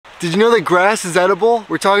Did you know that grass is edible?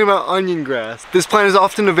 We're talking about onion grass. This plant is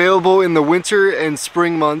often available in the winter and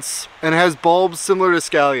spring months and has bulbs similar to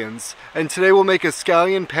scallions. And today we'll make a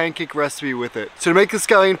scallion pancake recipe with it. So to make the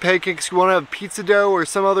scallion pancakes, you want to have pizza dough or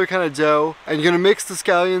some other kind of dough, and you're going to mix the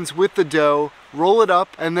scallions with the dough, roll it up,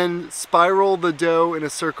 and then spiral the dough in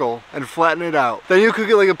a circle and flatten it out. Then you'll cook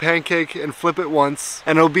it like a pancake and flip it once,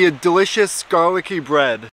 and it'll be a delicious garlicky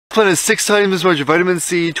bread. This plant has 6 times as much vitamin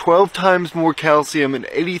C, 12 times more calcium, and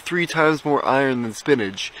 83 times more iron than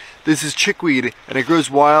spinach. This is chickweed, and it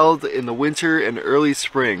grows wild in the winter and early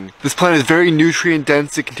spring. This plant is very nutrient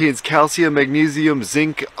dense. It contains calcium, magnesium,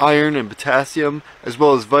 zinc, iron, and potassium, as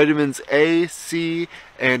well as vitamins A, C,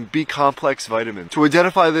 and B complex vitamins. To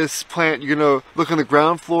identify this plant, you're gonna look on the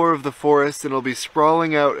ground floor of the forest, and it'll be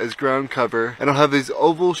sprawling out as ground cover, and it'll have these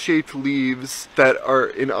oval shaped leaves that are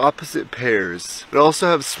in opposite pairs. It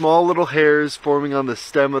also has small little hairs forming on the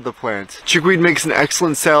stem of the plant. Chickweed makes an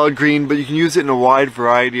excellent salad green, but you can use it in a wide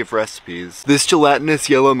variety of recipes. This gelatinous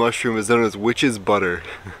yellow mushroom is known as witch's butter.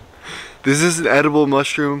 This is an edible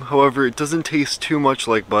mushroom, however it doesn't taste too much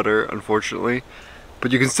like butter, unfortunately.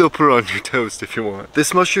 But you can still put it on your toast if you want.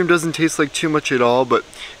 This mushroom doesn't taste like too much at all, but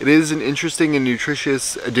it is an interesting and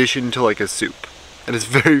nutritious addition to like a soup. And it's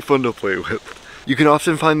very fun to play with. You can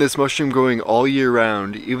often find this mushroom growing all year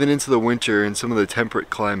round, even into the winter in some of the temperate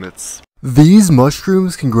climates. These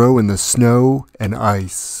mushrooms can grow in the snow and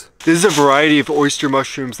ice. This is a variety of oyster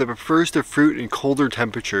mushrooms that prefers to fruit in colder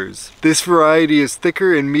temperatures. This variety is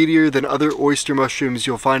thicker and meatier than other oyster mushrooms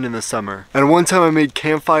you'll find in the summer. And one time I made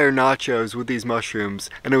campfire nachos with these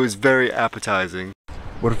mushrooms, and it was very appetizing.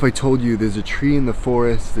 What if I told you there's a tree in the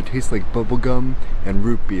forest that tastes like bubblegum and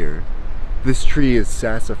root beer? This tree is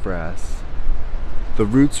sassafras. The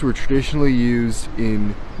roots were traditionally used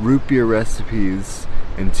in root beer recipes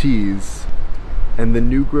and teas, and the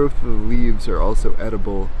new growth of the leaves are also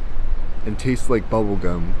edible and taste like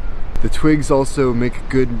bubblegum. The twigs also make a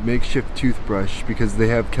good makeshift toothbrush because they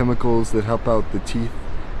have chemicals that help out the teeth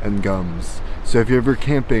and gums. So if you're ever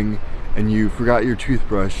camping and you forgot your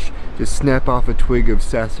toothbrush, just snap off a twig of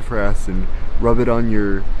sassafras and rub it on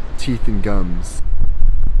your teeth and gums.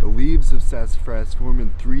 The leaves of sassafras form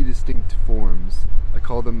in 3 distinct forms. I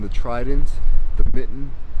call them the trident, the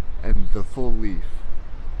mitten, and the full leaf.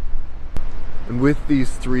 And with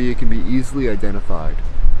these 3 it can be easily identified.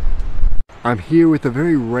 I'm here with a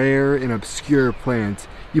very rare and obscure plant.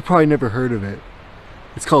 You probably never heard of it.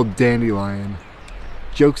 It's called Dandelion.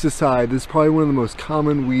 Jokes aside, this is probably one of the most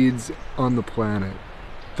common weeds on the planet.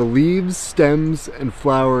 The leaves, stems, and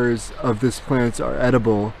flowers of this plant are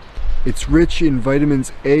edible. It's rich in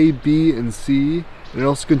vitamins A, B, and C, and it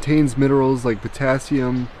also contains minerals like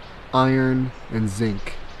potassium, iron, and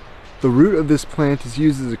zinc. The root of this plant is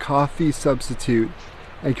used as a coffee substitute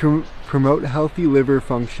and can promote healthy liver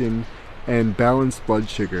function and balanced blood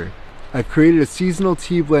sugar. I've created a seasonal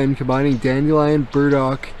tea blend combining dandelion,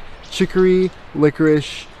 burdock, chicory,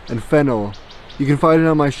 licorice, and fennel. You can find it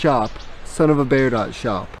on my shop,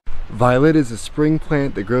 sonofabear.shop. Violet is a spring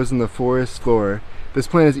plant that grows on the forest floor. This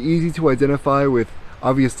plant is easy to identify with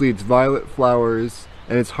obviously its violet flowers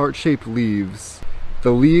and its heart-shaped leaves. The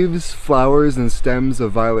leaves, flowers, and stems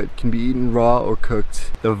of violet can be eaten raw or cooked.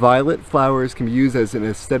 The violet flowers can be used as an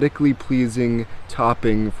aesthetically pleasing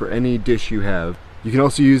topping for any dish you have. You can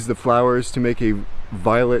also use the flowers to make a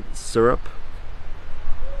violet syrup,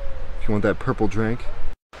 if you want that purple drink.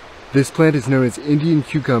 This plant is known as Indian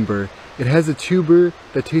cucumber. It has a tuber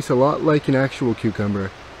that tastes a lot like an actual cucumber.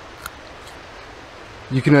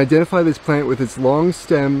 You can identify this plant with its long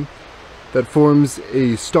stem that forms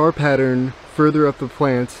a star pattern further up the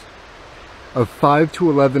plant of 5 to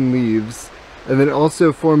 11 leaves, and then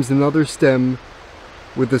also forms another stem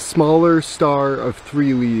with a smaller star of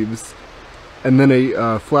 3 leaves, and then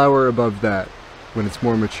a flower above that when it's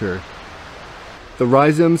more mature. The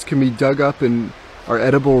rhizomes can be dug up and are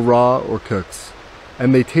edible raw or cooked,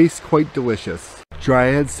 and they taste quite delicious.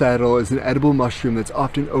 Dryad saddle is an edible mushroom that's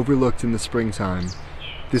often overlooked in the springtime.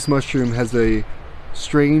 This mushroom has a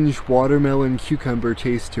strange watermelon cucumber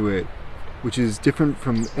taste to it, which is different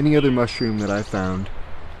from any other mushroom that I've found.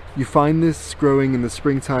 You find this growing in the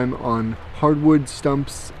springtime on hardwood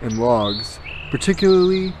stumps and logs,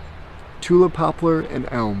 particularly tulip poplar and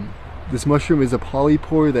elm. This mushroom is a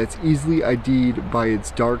polypore that's easily ID'd by its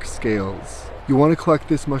dark scales. You want to collect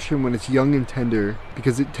this mushroom when it's young and tender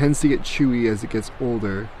because it tends to get chewy as it gets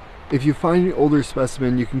older. If you find an older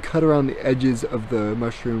specimen, you can cut around the edges of the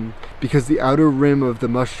mushroom because the outer rim of the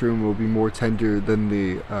mushroom will be more tender than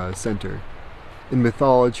the center. In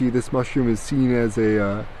mythology, this mushroom is seen as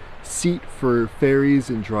a seat for fairies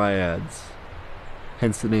and dryads,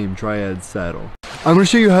 hence the name Dryad saddle. I'm going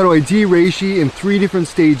to show you how to ID reishi in 3 different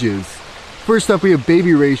stages. First up, we have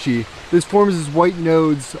baby reishi. This forms as white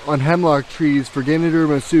nodes on hemlock trees for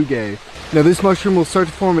Ganoderma sugae. Now this mushroom will start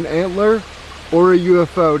to form an antler or a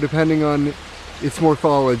UFO depending on its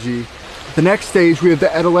morphology. The next stage, we have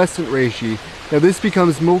the adolescent reishi. Now this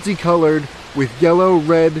becomes multicolored with yellow,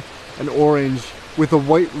 red, and orange with a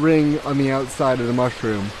white ring on the outside of the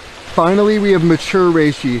mushroom. Finally, we have mature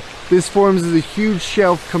reishi. This forms as a huge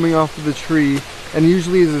shelf coming off of the tree and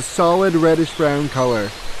usually is a solid reddish brown color.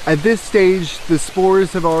 At this stage, the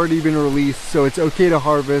spores have already been released, so it's okay to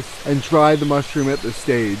harvest and dry the mushroom at this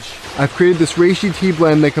stage. I've created this reishi tea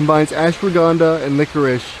blend that combines ashwagandha and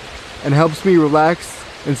licorice and helps me relax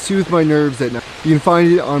and soothe my nerves at night. You can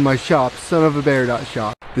find it on my shop,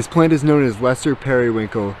 sonofabear.shop. This plant is known as lesser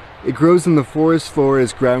periwinkle. It grows in the forest floor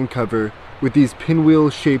as ground cover with these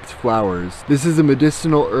pinwheel-shaped flowers. This is a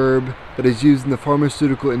medicinal herb that is used in the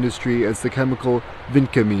pharmaceutical industry as the chemical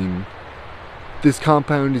vincamine. This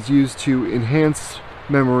compound is used to enhance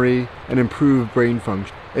memory and improve brain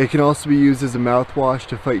function. It can also be used as a mouthwash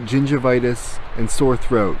to fight gingivitis and sore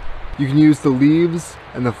throat. You can use the leaves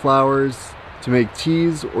and the flowers to make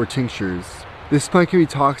teas or tinctures. This plant can be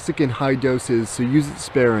toxic in high doses, so use it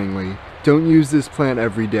sparingly. Don't use this plant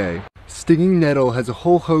every day. Stinging nettle has a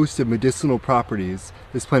whole host of medicinal properties.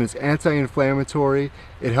 This plant is anti-inflammatory.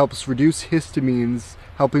 It helps reduce histamines,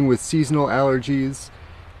 helping with seasonal allergies.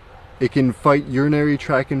 It can fight urinary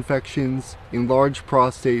tract infections, enlarge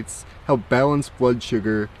prostates, help balance blood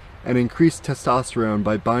sugar, and increase testosterone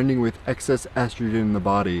by binding with excess estrogen in the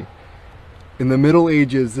body. In the Middle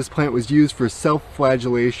Ages, this plant was used for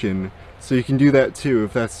self-flagellation, so you can do that too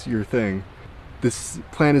if that's your thing. This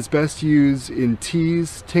plant is best used in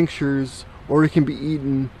teas, tinctures, or it can be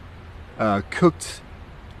eaten cooked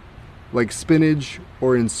like spinach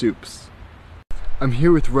or in soups. I'm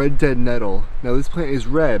here with red dead nettle. Now this plant is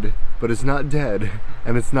red, but it's not dead,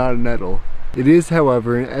 and it's not a nettle. It is,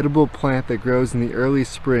 however, an edible plant that grows in the early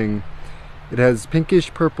spring. It has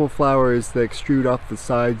pinkish purple flowers that extrude off the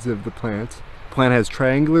sides of the plant. The plant has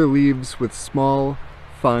triangular leaves with small,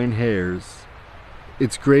 fine hairs.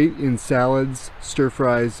 It's great in salads, stir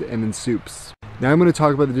fries, and in soups. Now I'm going to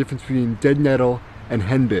talk about the difference between dead nettle and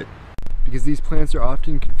henbit, because these plants are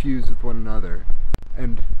often confused with one another,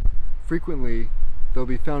 and frequently they'll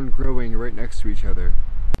be found growing right next to each other.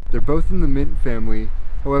 They're both in the mint family.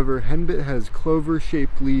 However, henbit has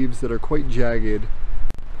clover-shaped leaves that are quite jagged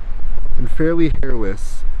and fairly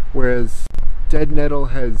hairless, whereas dead nettle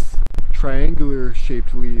has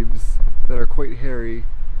triangular-shaped leaves that are quite hairy.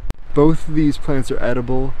 Both of these plants are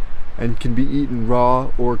edible and can be eaten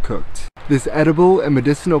raw or cooked. This edible and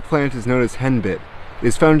medicinal plant is known as henbit. It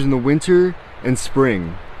is found in the winter and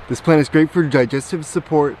spring. This plant is great for digestive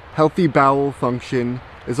support, healthy bowel function,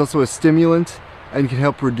 is also a stimulant, and can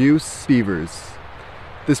help reduce fevers.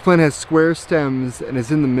 This plant has square stems and is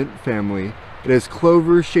in the mint family. It has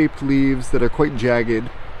clover-shaped leaves that are quite jagged.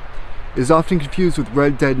 It is often confused with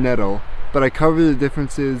red dead nettle, but I cover the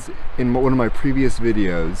differences in one of my previous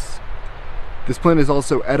videos. This plant is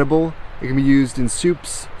also edible. It can be used in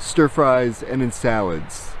soups, stir fries, and in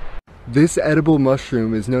salads. This edible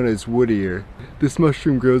mushroom is known as wood ear. This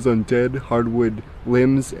mushroom grows on dead hardwood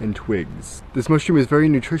limbs and twigs. This mushroom is very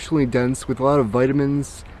nutritionally dense with a lot of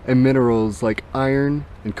vitamins and minerals like iron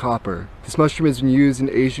and copper. This mushroom has been used in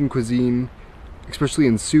Asian cuisine, especially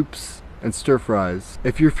in soups and stir fries.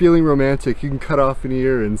 If you're feeling romantic, you can cut off an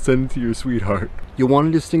ear and send it to your sweetheart. You'll want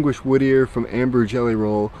to distinguish wood ear from amber jelly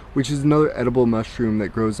roll, which is another edible mushroom that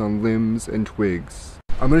grows on limbs and twigs.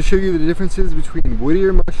 I'm going to show you the differences between wood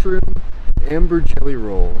ear mushroom and amber jelly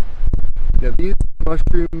roll. Now these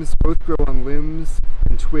mushrooms both grow on limbs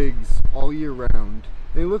and twigs all year round.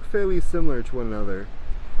 They look fairly similar to one another.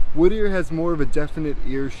 Wood ear has more of a definite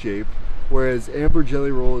ear shape, whereas amber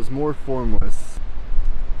jelly roll is more formless.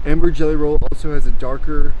 Amber jelly roll also has a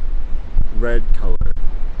darker red color.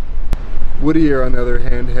 Wood ear, on the other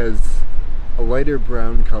hand, has a lighter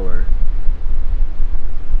brown color.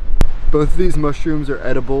 Both of these mushrooms are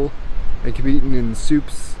edible and can be eaten in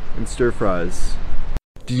soups and stir fries.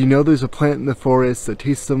 Did you know there's a plant in the forest that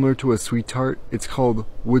tastes similar to a sweet tart? It's called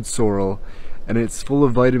wood sorrel, and it's full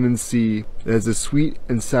of vitamin C. It has a sweet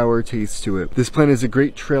and sour taste to it. This plant is a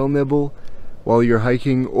great trail nibble while you're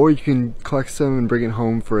hiking, or you can collect some and bring it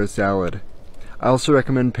home for a salad. I also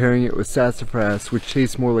recommend pairing it with sassafras, which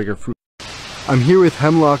tastes more like a fruit. I'm here with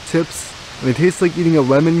hemlock tips, and they taste like eating a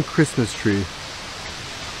lemon Christmas tree.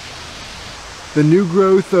 The new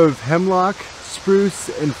growth of hemlock, spruce,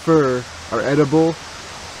 and fir are edible,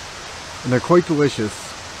 and they're quite delicious.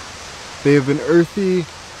 They have an earthy,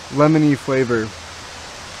 lemony flavor.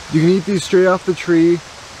 You can eat these straight off the tree,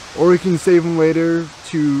 or you can save them later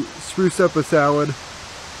to spruce up a salad.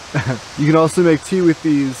 You can also make tea with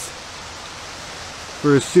these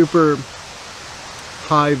for a super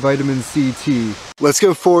high vitamin C tea. Let's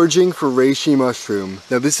go foraging for Reishi Mushroom.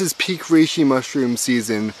 Now this is peak Reishi Mushroom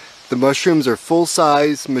season. The mushrooms are full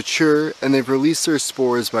size, mature, and they've released their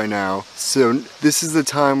spores by now. So this is the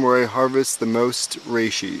time where I harvest the most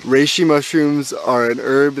reishi. Reishi mushrooms are an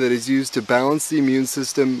herb that is used to balance the immune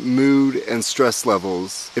system, mood, and stress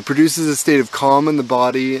levels. It produces a state of calm in the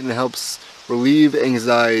body and helps relieve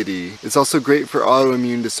anxiety. It's also great for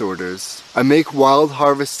autoimmune disorders. I make wild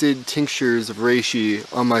harvested tinctures of reishi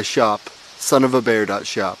on my shop,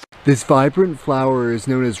 sonofabear.shop. This vibrant flower is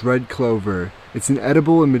known as red clover. It's an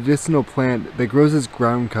edible and medicinal plant that grows as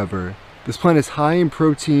ground cover. This plant is high in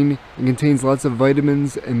protein and contains lots of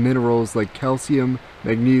vitamins and minerals like calcium,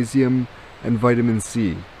 magnesium, and vitamin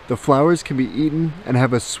C. The flowers can be eaten and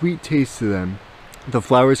have a sweet taste to them. The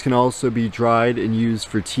flowers can also be dried and used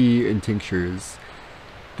for tea and tinctures.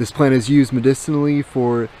 This plant is used medicinally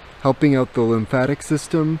for helping out the lymphatic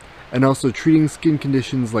system and also treating skin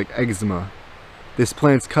conditions like eczema. This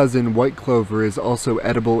plant's cousin, white clover, is also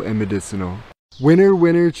edible and medicinal. Winner,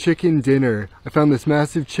 winner, chicken dinner. I found this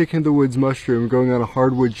massive chicken of the woods mushroom growing on a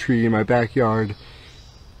hardwood tree in my backyard.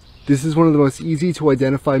 This is one of the most easy to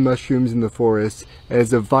identify mushrooms in the forest. It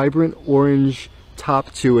has a vibrant orange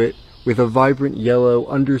top to it with a vibrant yellow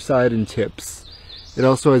underside and tips. It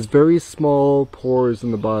also has very small pores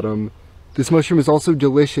on the bottom. This mushroom is also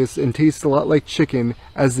delicious and tastes a lot like chicken,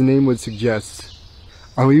 as the name would suggest.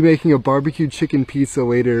 I'll be making a barbecue chicken pizza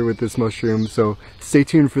later with this mushroom, so stay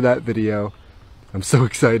tuned for that video. I'm so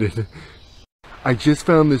excited. I just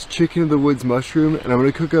found this chicken of the woods mushroom and I'm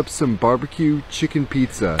going to cook up some barbecue chicken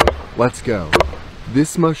pizza. Let's go.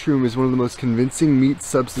 This mushroom is one of the most convincing meat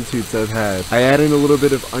substitutes I've had. I add in a little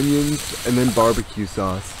bit of onions and then barbecue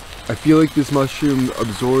sauce. I feel like this mushroom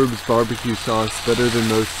absorbs barbecue sauce better than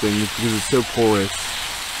most things because it's so porous.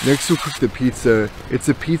 Next we'll cook the pizza. It's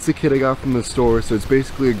a pizza kit I got from the store, so it's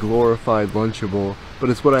basically a glorified Lunchable, but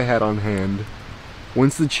it's what I had on hand.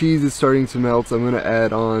 Once the cheese is starting to melt, I'm going to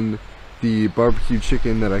add on the barbecue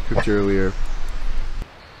chicken that I cooked earlier.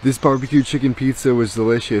 This barbecue chicken pizza was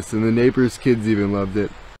delicious and the neighbor's kids even loved it.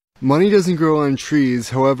 Money doesn't grow on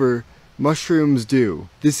trees, however, mushrooms do.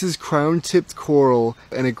 This is crown-tipped coral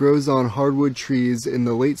and it grows on hardwood trees in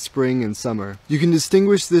the late spring and summer. You can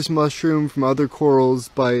distinguish this mushroom from other corals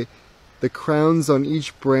by the crowns on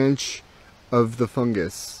each branch of the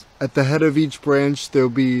fungus. At the head of each branch there will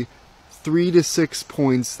be 3 to 6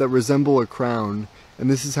 points that resemble a crown, and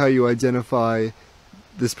this is how you identify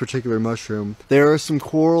this particular mushroom. There are some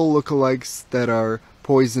coral lookalikes that are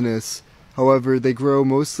poisonous, however they grow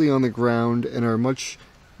mostly on the ground and are much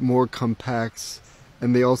more compact,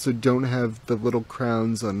 and they also don't have the little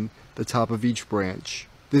crowns on the top of each branch.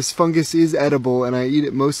 This fungus is edible and I eat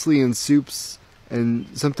it mostly in soups and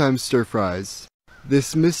sometimes stir fries.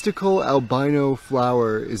 This mystical albino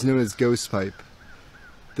flower is known as ghost pipe.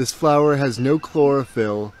 This flower has no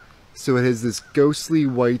chlorophyll, so it has this ghostly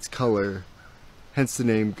white color, hence the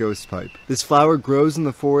name ghost pipe. This flower grows in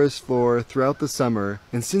the forest floor throughout the summer,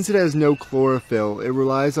 and since it has no chlorophyll, it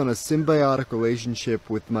relies on a symbiotic relationship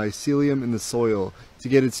with mycelium in the soil to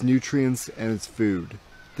get its nutrients and its food.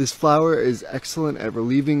 This flower is excellent at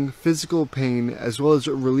relieving physical pain as well as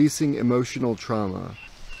releasing emotional trauma.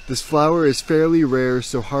 This flower is fairly rare,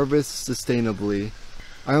 so harvest sustainably.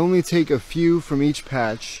 I only take a few from each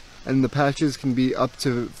patch, and the patches can be up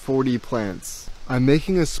to 40 plants. I'm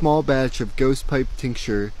making a small batch of ghost pipe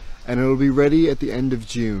tincture, and it will be ready at the end of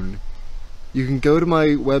June. You can go to my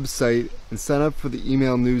website and sign up for the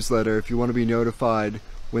email newsletter if you want to be notified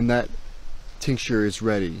when that tincture is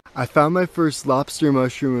ready. I found my first lobster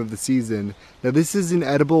mushroom of the season. Now this is an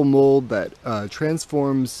edible mold that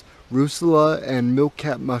transforms Russula and milk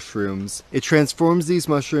cap mushrooms. It transforms these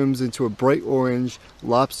mushrooms into a bright orange,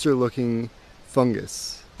 lobster-looking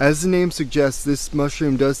fungus. As the name suggests, this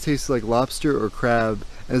mushroom does taste like lobster or crab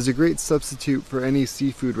and is a great substitute for any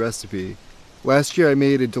seafood recipe. Last year I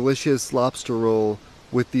made a delicious lobster roll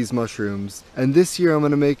with these mushrooms, and this year I'm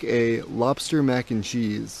going to make a lobster mac and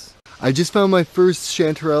cheese. I just found my first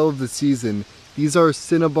chanterelle of the season. These are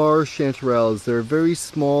Cinnabar Chanterelles. They're a very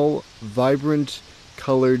small, vibrant,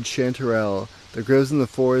 colored chanterelle that grows in the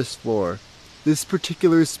forest floor. This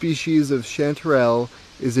particular species of chanterelle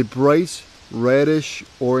is a bright reddish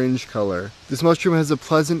orange color. This mushroom has a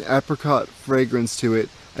pleasant apricot fragrance to it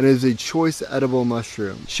and is a choice edible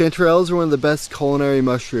mushroom. Chanterelles are one of the best culinary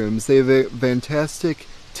mushrooms. They have a fantastic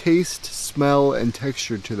taste, smell, and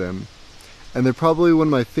texture to them, and they're probably one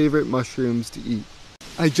of my favorite mushrooms to eat.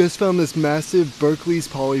 I just found this massive Berkeley's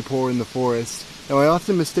Polypore in the forest. Now I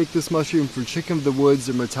often mistake this mushroom for chicken of the woods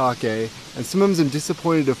or maitake, and sometimes I'm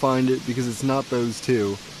disappointed to find it because it's not those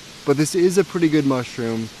two. But this is a pretty good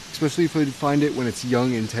mushroom, especially if you find it when it's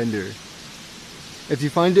young and tender. If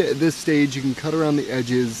you find it at this stage, you can cut around the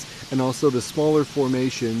edges and also the smaller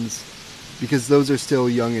formations because those are still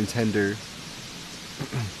young and tender.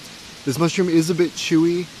 This mushroom is a bit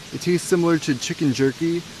chewy. It tastes similar to chicken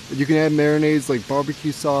jerky, but you can add marinades like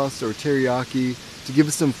barbecue sauce or teriyaki to give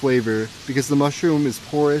it some flavor because the mushroom is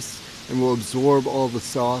porous and will absorb all the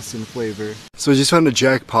sauce and flavor. So I just found a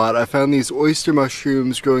jackpot. I found these oyster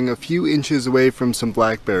mushrooms growing a few inches away from some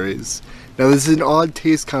blackberries. Now this is an odd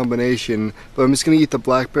taste combination, but I'm just going to eat the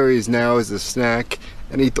blackberries now as a snack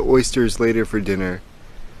and eat the oysters later for dinner.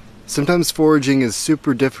 Sometimes foraging is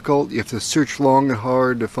super difficult. You have to search long and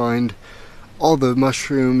hard to find all the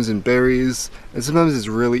mushrooms and berries, and sometimes it's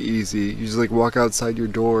really easy. You just like walk outside your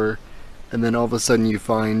door and then all of a sudden you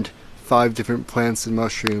find 5 different plants and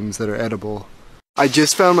mushrooms that are edible. I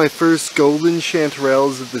just found my first golden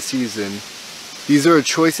chanterelles of the season. These are a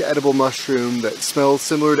choice edible mushroom that smells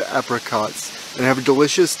similar to apricots and have a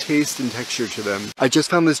delicious taste and texture to them. I just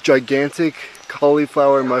found this gigantic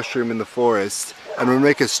cauliflower mushroom in the forest. I'm going to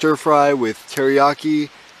make a stir fry with teriyaki,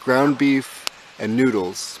 ground beef, and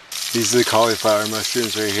noodles. These are the cauliflower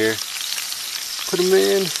mushrooms right here. Put them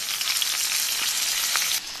in.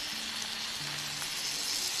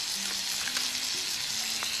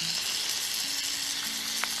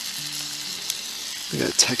 Look at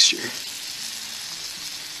that texture.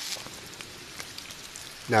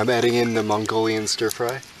 Now I'm adding in the Mongolian stir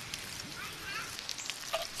fry.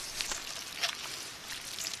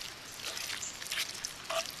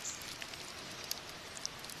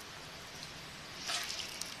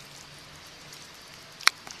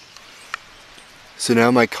 So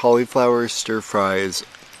now my cauliflower stir fry is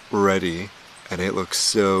ready and it looks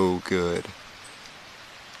so good.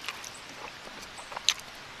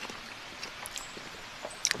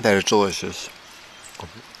 That is delicious.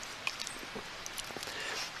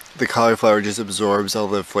 The cauliflower just absorbs all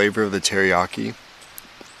the flavor of the teriyaki.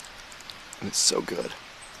 And it's so good.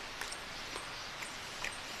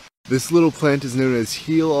 This little plant is known as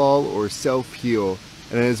heal-all or self-heal,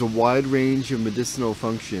 and it has a wide range of medicinal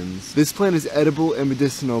functions. This plant is edible and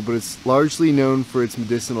medicinal, but it's largely known for its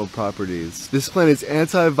medicinal properties. This plant is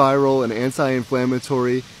antiviral and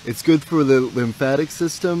anti-inflammatory. It's good for the lymphatic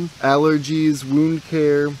system, allergies, wound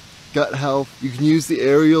care, gut health. You can use the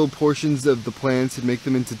aerial portions of the plant and make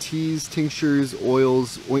them into teas, tinctures,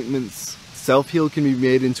 oils, ointments. Self-heal can be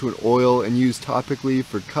made into an oil and used topically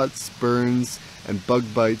for cuts, burns, and bug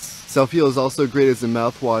bites. Self-heal is also great as a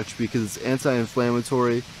mouthwash because it's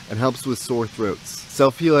anti-inflammatory and helps with sore throats.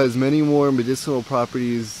 Self-heal has many more medicinal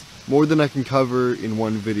properties, more than I can cover in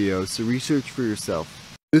one video, so research for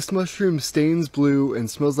yourself. This mushroom stains blue and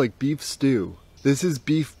smells like beef stew. This is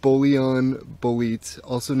beef bouillon bolete,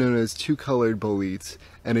 also known as two-colored bolete,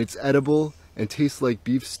 and it's edible and tastes like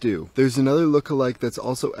beef stew. There's another look-alike that's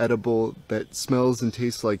also edible that smells and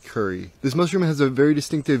tastes like curry. This mushroom has a very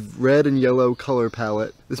distinctive red and yellow color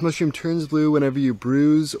palette. This mushroom turns blue whenever you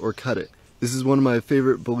bruise or cut it. This is one of my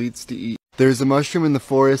favorite boletes to eat. There's a mushroom in the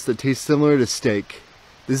forest that tastes similar to steak.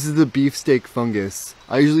 This is the Beefsteak Fungus.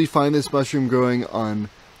 I usually find this mushroom growing on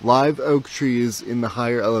live oak trees in the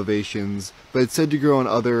higher elevations, but it's said to grow on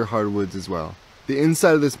other hardwoods as well. The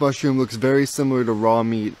inside of this mushroom looks very similar to raw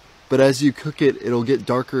meat, but as you cook it, it'll get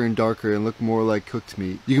darker and darker and look more like cooked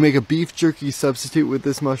meat. You can make a beef jerky substitute with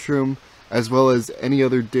this mushroom, as well as any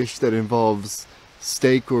other dish that involves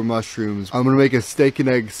steak or mushrooms. I'm gonna make a steak and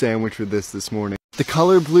egg sandwich with this morning. The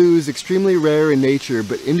color blue is extremely rare in nature,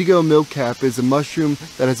 but Indigo Milk Cap is a mushroom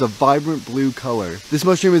that has a vibrant blue color. This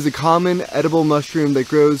mushroom is a common edible mushroom that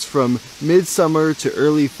grows from midsummer to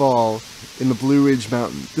early fall in the Blue Ridge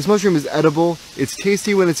Mountain. This mushroom is edible, it's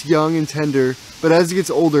tasty when it's young and tender, but as it gets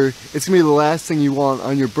older, it's gonna be the last thing you want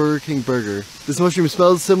on your Burger King burger. This mushroom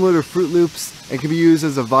smells similar to Fruit Loops and can be used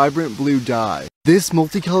as a vibrant blue dye. This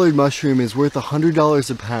multicolored mushroom is worth $100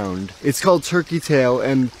 a pound. It's called turkey tail,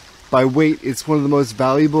 and by weight, it's one of the most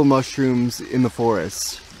valuable mushrooms in the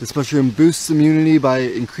forest. This mushroom boosts immunity by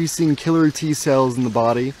increasing killer T cells in the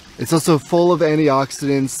body. It's also full of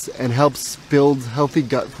antioxidants and helps build healthy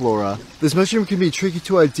gut flora. This mushroom can be tricky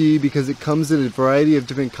to ID because it comes in a variety of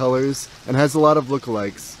different colors and has a lot of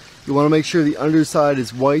lookalikes. You want to make sure the underside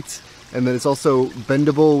is white and that it's also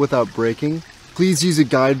bendable without breaking. Please use a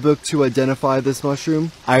guidebook to identify this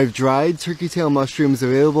mushroom. I have dried turkey tail mushrooms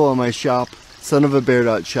available on my shop,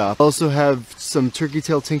 sonofabear.shop. I also have some turkey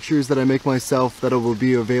tail tinctures that I make myself that will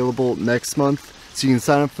be available next month. so you can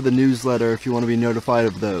sign up for the newsletter if you want to be notified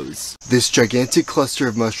of those. This gigantic cluster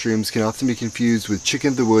of mushrooms can often be confused with chicken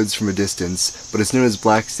of the woods from a distance, but it's known as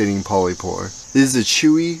black staining polypore. This is a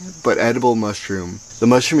chewy but edible mushroom. The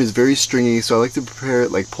mushroom is very stringy, so I like to prepare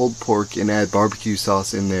it like pulled pork and add barbecue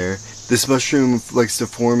sauce in there. This mushroom likes to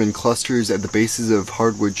form in clusters at the bases of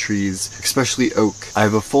hardwood trees, especially oak. I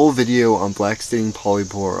have a full video on black staining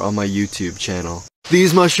polypore on my YouTube channel.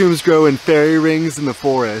 These mushrooms grow in fairy rings in the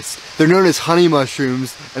forest. They're known as honey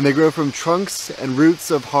mushrooms, and they grow from trunks and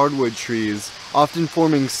roots of hardwood trees, often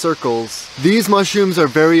forming circles. These mushrooms are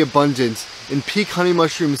very abundant. In peak honey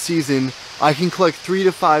mushroom season, I can collect 3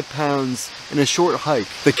 to 5 pounds in a short hike.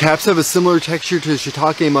 The caps have a similar texture to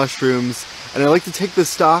shiitake mushrooms, and I like to take the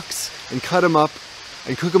stalks and cut them up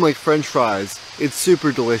and cook them like french fries. It's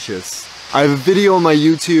super delicious. I have a video on my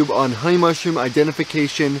YouTube on honey mushroom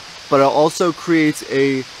identification, but I'll also create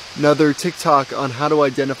another TikTok on how to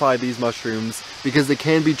identify these mushrooms because they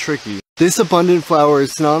can be tricky. This abundant flower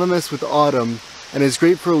is synonymous with autumn and is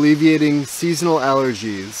great for alleviating seasonal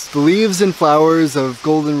allergies. The leaves and flowers of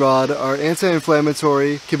goldenrod are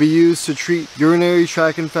anti-inflammatory, can be used to treat urinary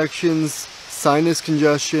tract infections, sinus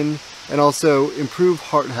congestion, and also improve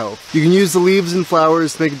heart health. You can use the leaves and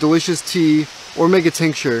flowers to make a delicious tea or make a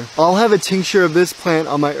tincture. I'll have a tincture of this plant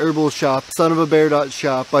on my herbal shop,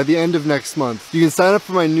 sonofabear.shop, by the end of next month. You can sign up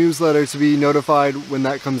for my newsletter to be notified when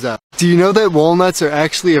that comes out. Do you know that walnuts are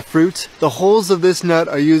actually a fruit? The hulls of this nut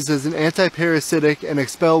are used as an anti-parasitic and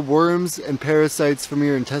expel worms and parasites from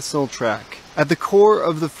your intestinal tract. At the core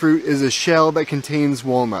of the fruit is a shell that contains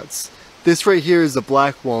walnuts. This right here is the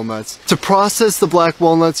black walnuts. To process the black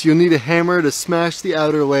walnuts, you'll need a hammer to smash the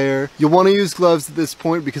outer layer. You'll want to use gloves at this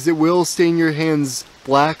point because it will stain your hands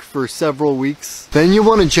black for several weeks. Then you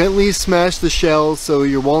want to gently smash the shell so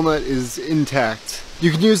your walnut is intact.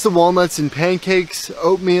 You can use the walnuts in pancakes,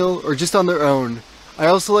 oatmeal, or just on their own. I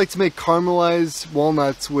also like to make caramelized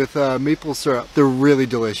walnuts with maple syrup. They're really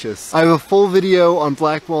delicious. I have a full video on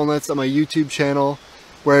black walnuts on my YouTube channel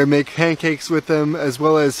where I make pancakes with them, as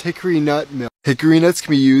well as hickory nut milk. Hickory nuts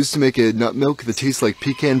can be used to make a nut milk that tastes like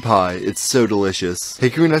pecan pie. It's so delicious.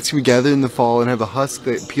 Hickory nuts can be gathered in the fall and have a husk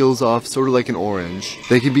that peels off sort of like an orange.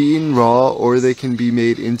 They can be eaten raw, or they can be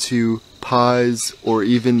made into pies or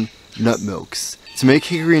even nut milks. To make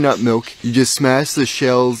hickory nut milk, you just smash the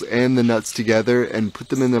shells and the nuts together and put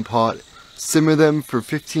them in a pot. Simmer them for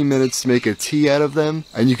 15 minutes to make a tea out of them,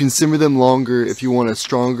 and you can simmer them longer if you want a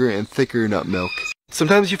stronger and thicker nut milk.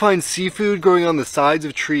 Sometimes you find seafood growing on the sides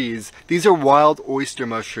of trees. These are wild oyster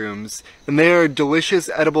mushrooms, and they are a delicious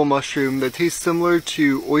edible mushroom that tastes similar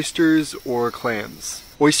to oysters or clams.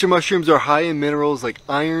 Oyster mushrooms are high in minerals like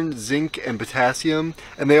iron, zinc, and potassium,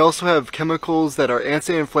 and they also have chemicals that are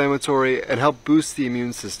anti-inflammatory and help boost the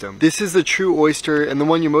immune system. This is the true oyster and the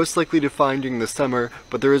one you're most likely to find during the summer,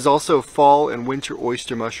 but there is also fall and winter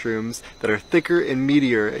oyster mushrooms that are thicker and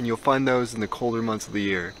meatier, and you'll find those in the colder months of the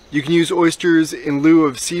year. You can use oysters in lieu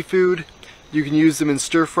of seafood. You can use them in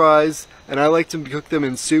stir fries, and I like to cook them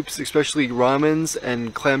in soups, especially ramens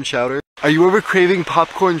and clam chowder. Are you ever craving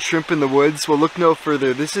popcorn shrimp in the woods? Well, look no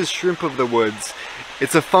further. This is shrimp of the woods.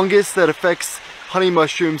 It's a fungus that affects honey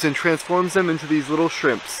mushrooms and transforms them into these little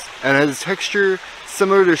shrimps, and has a texture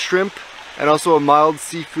similar to shrimp and also a mild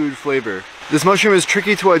seafood flavor. This mushroom is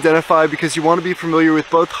tricky to identify because you want to be familiar with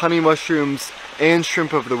both honey mushrooms and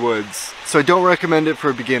shrimp of the woods, so I don't recommend it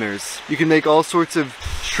for beginners. You can make all sorts of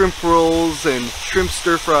shrimp rolls and shrimp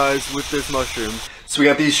stir fries with this mushroom. So we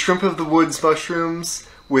got these shrimp of the woods mushrooms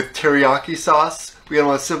with teriyaki sauce. We got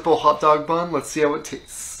them on a simple hot dog bun. Let's see how it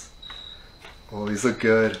tastes. Oh, these look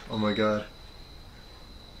good. Oh my god.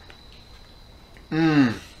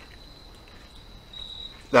 Mmm.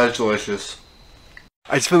 That is delicious.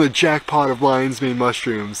 I just found the jackpot of lion's mane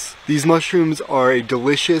mushrooms. These mushrooms are a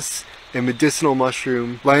delicious and medicinal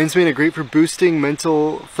mushroom. Lion's mane are great for boosting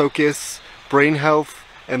mental focus, brain health,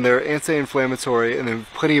 and they're anti-inflammatory, and have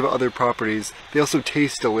plenty of other properties. They also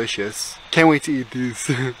taste delicious. Can't wait to eat these.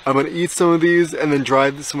 I'm gonna eat some of these and then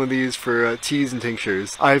dry some of these for teas and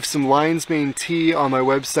tinctures. I have some lion's mane tea on my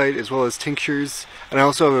website as well as tinctures, and I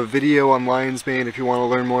also have a video on lion's mane if you want to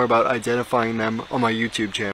learn more about identifying them on my YouTube channel.